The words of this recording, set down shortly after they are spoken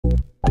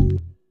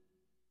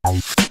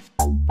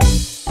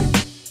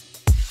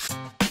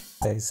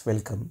guys,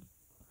 welcome.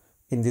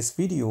 In this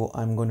video,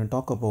 I'm going to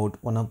talk about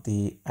one of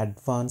the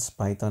advanced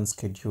Python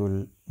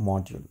schedule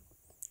module.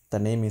 The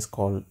name is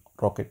called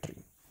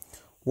Rocketry.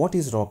 What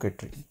is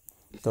Rocketry?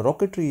 The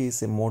Rocketry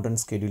is a modern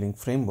scheduling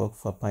framework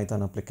for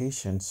Python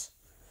applications.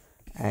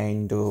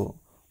 And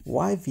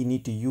why we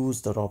need to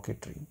use the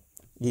Rocketry,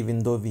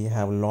 even though we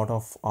have a lot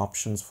of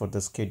options for the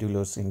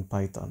schedulers in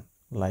Python,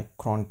 like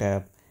cron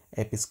tab,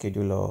 AP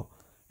scheduler,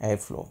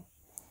 Airflow.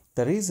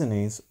 The reason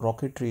is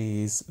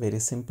Rocketry is very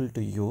simple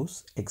to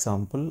use.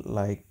 Example,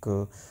 like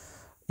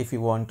if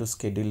you want to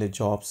schedule a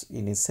jobs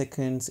in a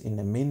seconds, in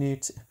a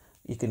minutes,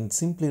 you can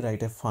simply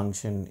write a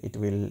function. It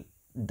will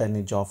done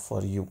a job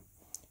for you.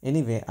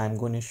 Anyway, I'm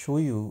going to show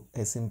you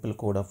a simple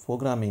code of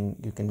programming.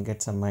 You can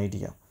get some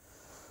idea.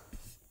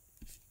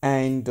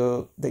 And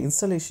the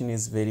installation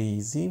is very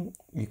easy.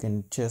 You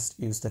can just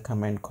use the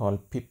command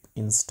called pip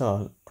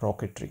install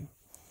Rocketry.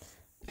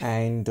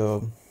 And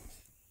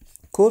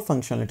core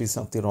functionalities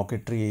of the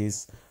Rocketry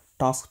is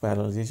task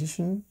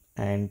parallelization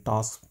and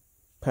task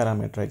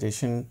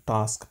parameterization,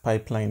 task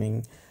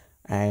pipelining,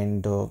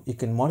 and you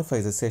can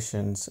modify the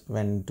sessions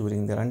when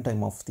during the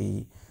runtime of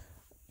the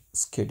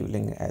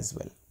scheduling as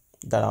well.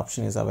 That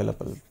option is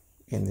available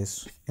in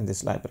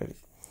this library.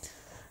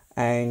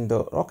 And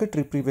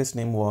Rocketry previous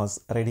name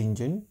was Red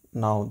Engine.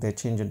 Now they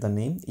changed the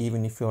name.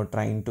 Even if you're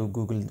trying to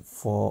Google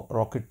for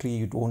Rocketry,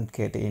 you don't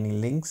get any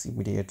links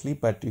immediately,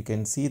 but you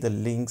can see the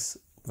links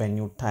when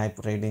you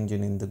type Red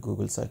Engine in the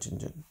Google search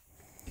engine.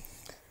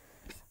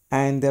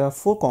 And there are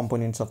four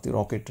components of the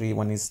Rocketry.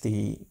 One is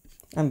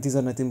and these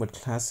are nothing but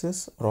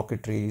classes.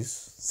 Rocketry is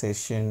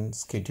session,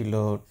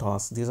 scheduler,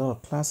 task. These are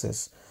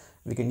classes.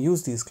 We can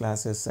use these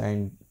classes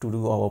and to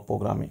do our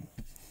programming.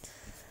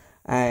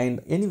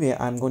 And anyway,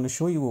 I'm going to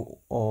show you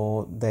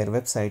their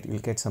website. You'll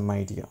get some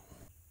idea.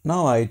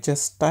 Now I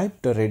just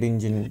typed the Red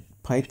Engine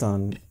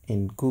Python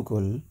in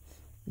Google.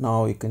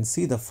 Now you can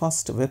see the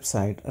first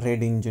website,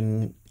 Red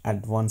Engine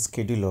Advanced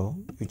Scheduler.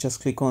 You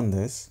just click on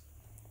this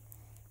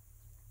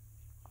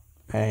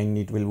and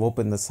it will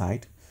open the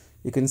site.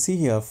 You can see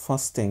here,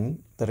 first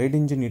thing, the Red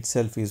Engine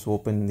itself is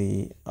open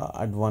the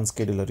advanced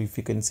scheduler. If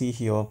you can see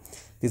here,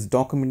 this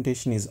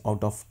documentation is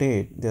out of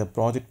date. The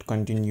project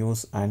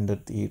continues under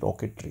the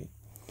Rocketry.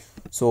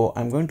 So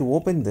I'm going to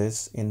open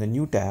this in the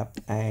new tab,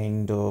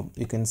 and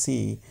you can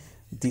see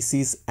this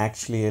is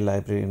actually a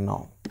library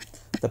now.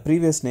 The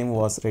previous name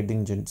was Red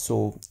Engine.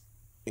 So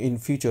in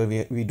future,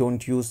 we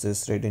don't use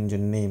this Red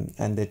Engine name,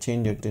 and they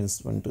changed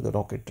this one to the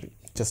Rocketry,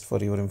 just for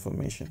your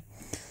information.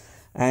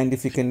 And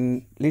if you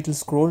can little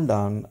scroll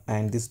down,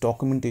 and this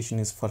documentation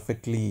is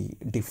perfectly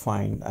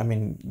defined. I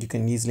mean, you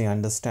can easily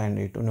understand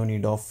it. No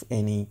need of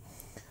any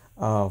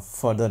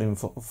further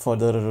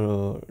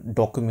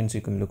documents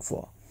you can look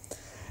for.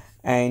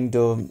 And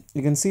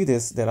you can see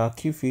this, there are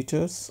key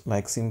features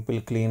like simple,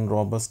 clean,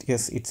 robust.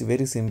 Yes, it's a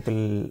very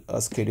simple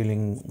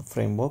scheduling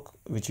framework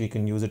which we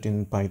can use it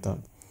in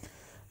Python.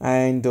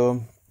 And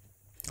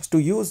to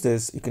use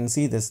this, you can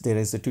see this, there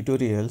is the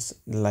tutorials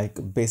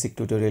like basic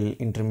tutorial,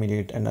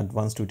 intermediate and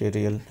advanced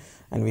tutorial,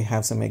 and we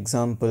have some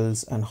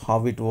examples and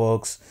how it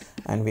works,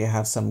 and we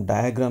have some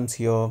diagrams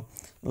here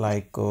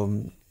like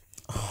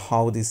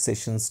how this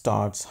session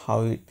starts,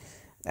 how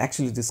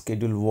actually the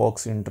schedule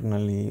works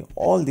internally.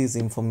 All this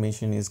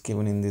information is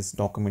given in this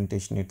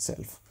documentation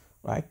itself,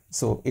 right?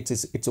 So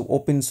it's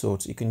open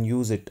source. You can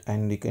use it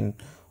and you can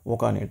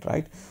work on it,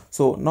 right?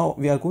 So now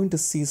we are going to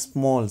see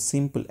small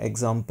simple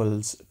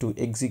examples to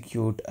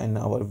execute in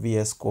our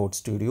VS Code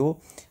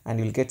Studio, and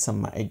you'll get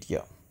some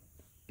idea.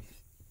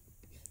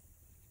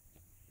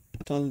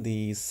 Install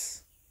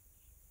this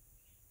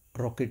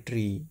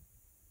Rocketry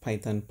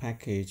Python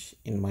package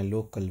in my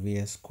local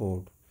VS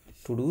Code.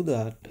 To do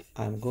that,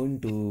 I'm going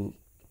to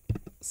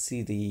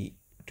see the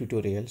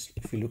tutorials.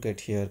 If you look at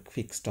here,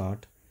 quick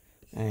start,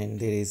 and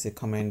there is a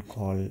command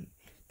called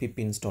pip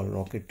install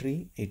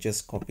Rocketry. You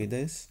just copy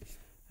this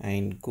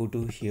and go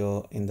to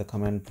here in the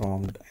command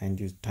prompt and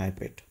you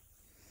type it.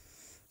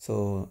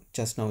 So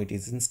just now it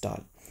is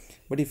installed.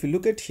 But if you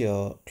look at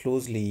here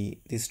closely,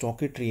 this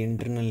Rocketry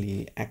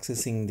internally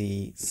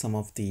accessing some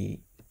of the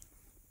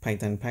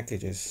Python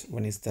packages.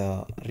 One is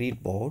the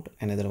read board,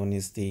 another one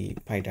is the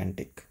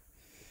Pydantic.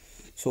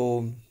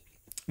 So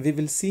we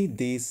will see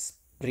this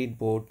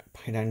readboard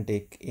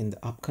Pydantic in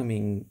the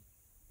upcoming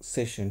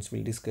sessions.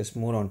 We'll discuss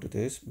more onto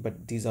this,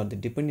 but these are the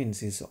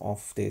dependencies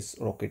of this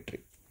Rocketry,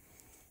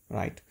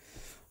 right?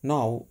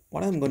 Now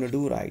what I'm going to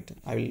do, right,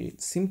 I will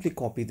simply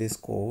copy this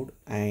code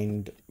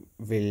and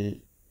will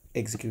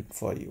execute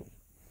for you.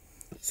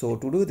 So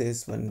to do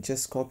this one,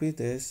 just copy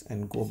this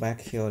and go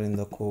back here in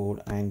the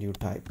code and you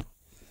type.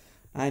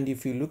 And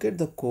if you look at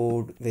the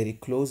code very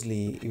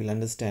closely, you will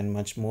understand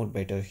much more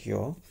better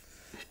here.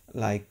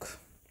 Like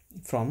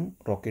from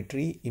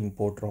Rocketry,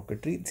 import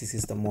Rocketry, this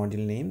is the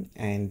module name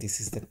and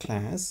this is the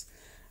class,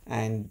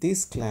 and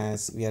this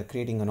class we are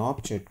creating an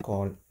object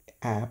called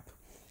app,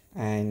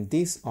 and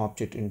this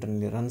object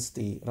internally runs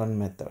the run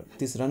method.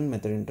 This run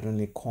method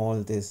internally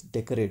call this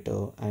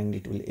decorator and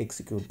it will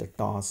execute the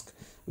task,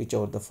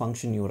 whichever the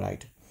function you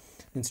write.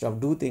 Instead of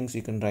do things,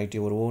 you can write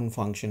your own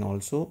function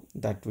also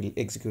that will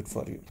execute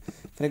for you.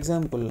 For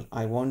example,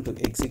 I want to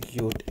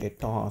execute a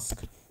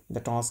task.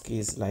 The task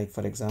is like,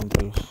 for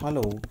example,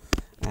 hello,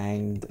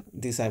 and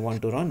this I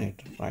want to run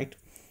it, right?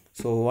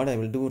 So what I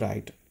will do,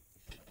 right,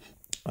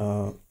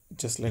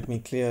 just let me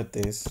clear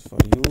this for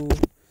you.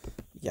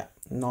 Yeah,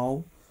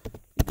 now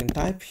you can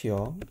type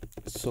here.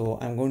 So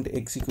I'm going to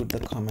execute the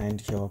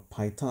command here,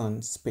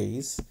 python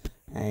space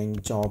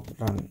and job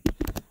run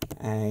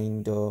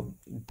and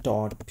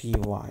 .py,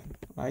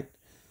 right?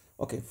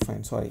 Okay,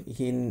 fine, sorry,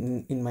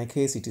 in my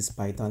case it is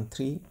python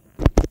 3,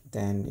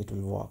 then it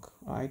will work,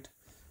 right?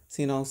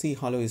 See, now see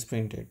hello is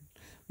printed,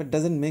 but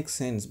doesn't make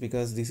sense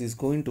because this is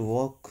going to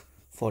work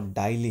for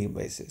daily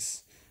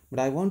basis, but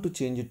I want to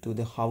change it to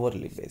the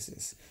hourly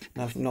basis.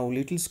 Now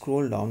little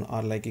scroll down,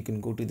 or like you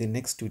can go to the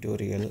next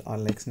tutorial or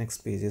like next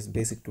pages,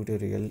 basic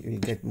tutorial, you'll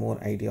get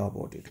more idea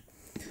about it.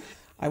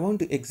 I want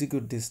to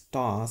execute this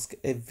task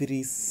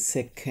every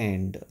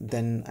second,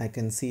 then I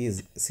can see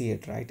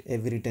it, right?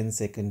 Every 10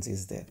 seconds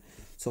is there.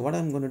 So what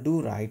I'm going to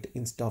do, right,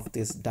 instead of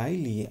this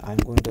daily, I'm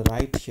going to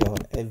write here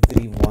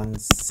every 1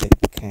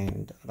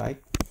 second, right?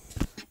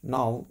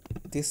 Now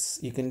this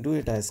you can do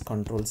it as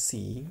Control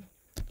C.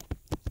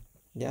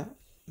 Yeah,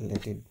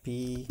 let it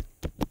be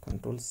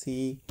Control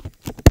C.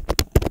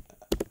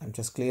 I'm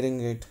just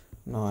clearing it.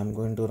 Now I'm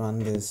going to run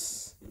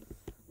this,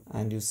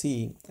 and you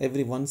see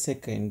every 1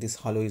 second this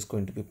hello is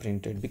going to be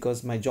printed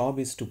because my job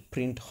is to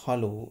print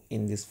hello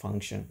in this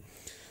function.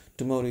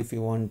 Tomorrow if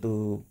you want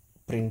to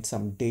print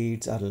some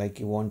dates, or like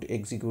you want to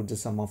execute the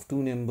sum of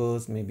two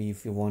numbers, maybe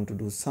if you want to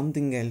do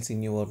something else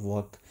in your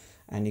work,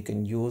 and you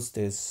can use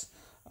this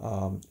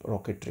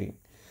rocketry.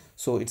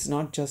 So it's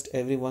not just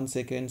every 1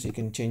 second, you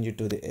can change it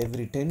to the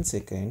every 10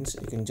 seconds.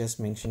 You can just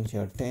mention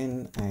here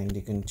 10 and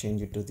you can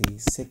change it to the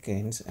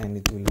seconds and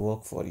it will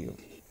work for you,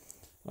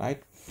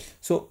 right?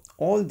 So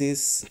all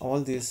this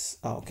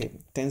okay,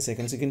 10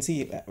 seconds, you can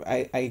see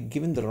I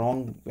given the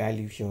wrong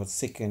value here,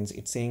 seconds.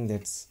 It's saying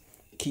that's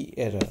key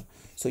error,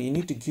 so you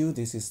need to give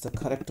this is the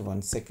correct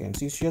one,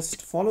 seconds. You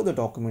just follow the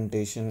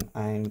documentation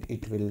and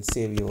it will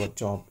save your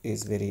job,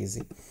 is very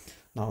easy.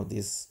 Now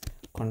this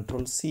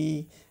Control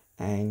C,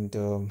 and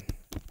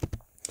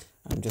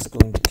I'm just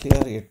going to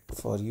clear it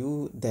for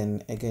you.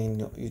 Then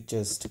again you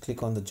just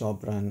click on the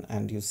job run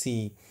and you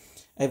see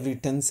every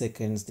 10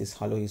 seconds this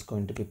hello is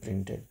going to be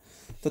printed.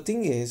 The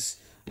thing is,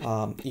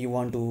 you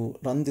want to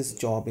run this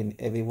job in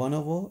every 1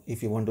 hour.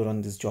 If you want to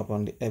run this job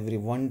on every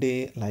 1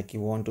 day, like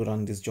you want to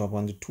run this job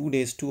on the 2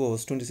 days, 2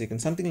 hours, 20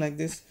 seconds, something like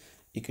this,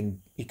 you can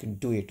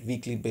do it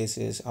weekly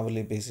basis,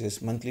 hourly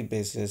basis, monthly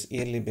basis,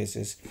 yearly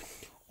basis,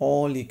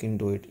 all you can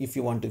do it. If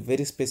you want to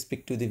very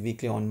specific to the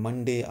weekly on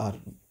Monday or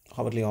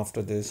hourly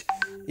after this,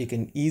 you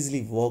can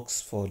easily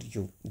works for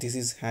you. This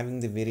is having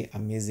the very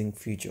amazing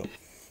feature.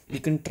 You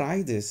can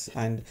try this,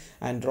 and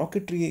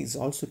rocketry is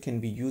also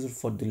can be used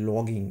for the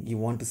logging. You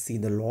want to see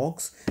the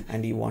logs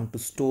and you want to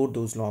store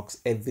those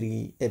logs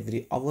every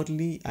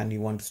hourly, and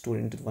you want to store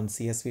into one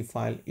CSV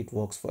file. It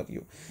works for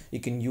you. You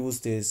can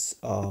use this.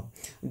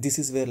 This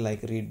is where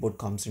like readboard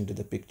comes into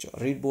the picture.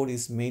 Readboard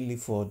is mainly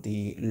for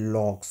the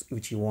logs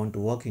which you want to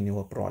work in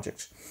your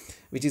projects,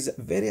 which is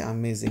a very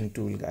amazing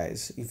tool,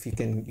 guys, if you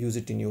can use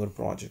it in your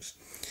projects.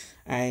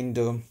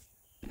 And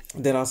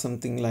there are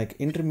something like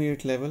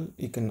intermediate level.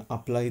 You can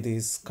apply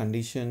these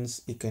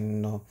conditions. You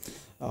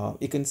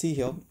can see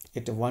here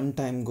at a one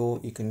time go,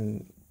 you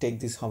can take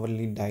these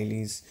hourly,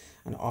 dailies,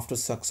 and after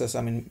success,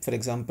 I mean, for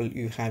example,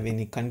 you have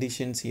any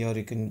conditions here,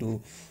 you can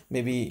do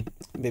maybe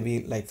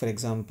like, for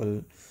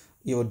example,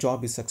 your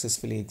job is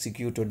successfully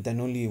executed, then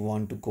only you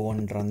want to go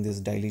and run these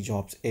daily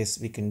jobs. Yes,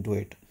 we can do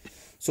it.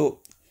 So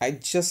I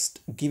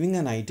just giving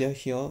an idea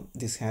here.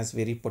 This has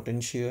very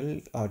potential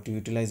to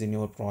utilize in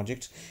your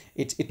projects.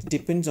 It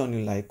depends on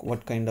you, like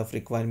what kind of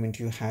requirement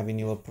you have in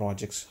your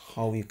projects,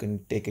 how you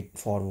can take it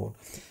forward.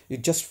 You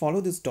just follow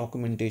this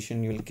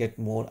documentation, you will get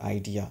more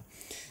idea.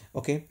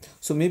 Okay,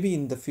 so maybe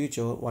in the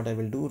future what I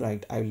will do,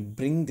 right, I will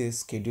bring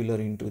this scheduler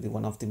into the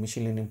one of the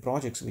machine learning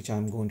projects which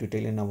I'm going to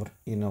tell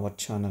in our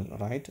channel,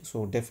 right?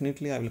 So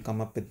definitely I will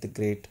come up with the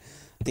great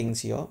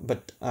things here,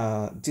 but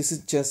this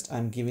is just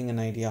I'm giving an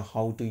idea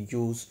how to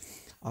use,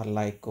 or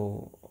like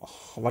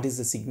what is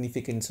the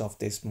significance of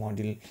this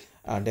module.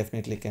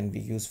 Definitely can be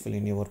useful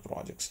in your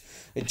projects.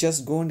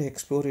 Just go and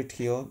explore it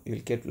here. You'll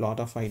get a lot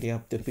of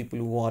idea. The people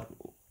who are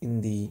in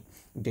the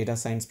data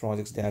science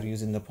projects, they are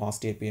using the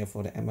fast API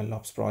for the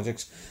MLOps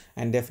projects,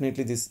 and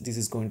definitely this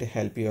is going to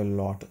help you a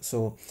lot.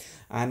 So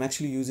I'm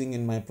actually using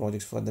in my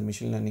projects for the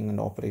machine learning and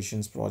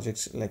operations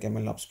projects, like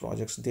MLOps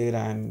projects. There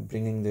I'm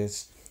bringing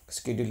this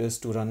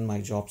schedulers to run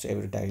my jobs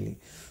every daily.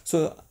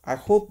 So I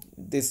hope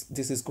this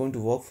is going to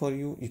work for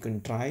you. You can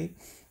try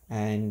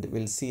and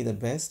we'll see the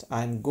best.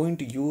 I'm going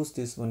to use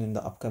this one in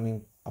the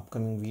upcoming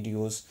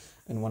videos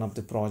in one of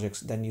the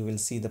projects. Then you will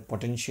see the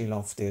potential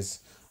of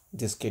this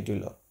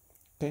scheduler.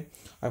 Okay,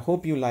 I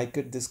hope you like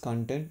it, this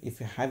content.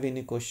 If you have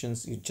any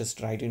questions, you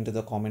just write into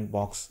the comment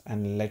box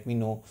and let me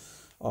know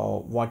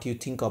what you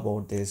think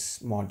about this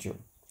module.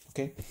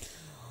 Okay,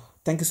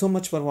 Thank you so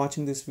much for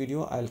watching this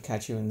video. I'll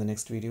catch you in the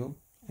next video.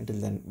 Until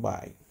then,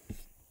 bye.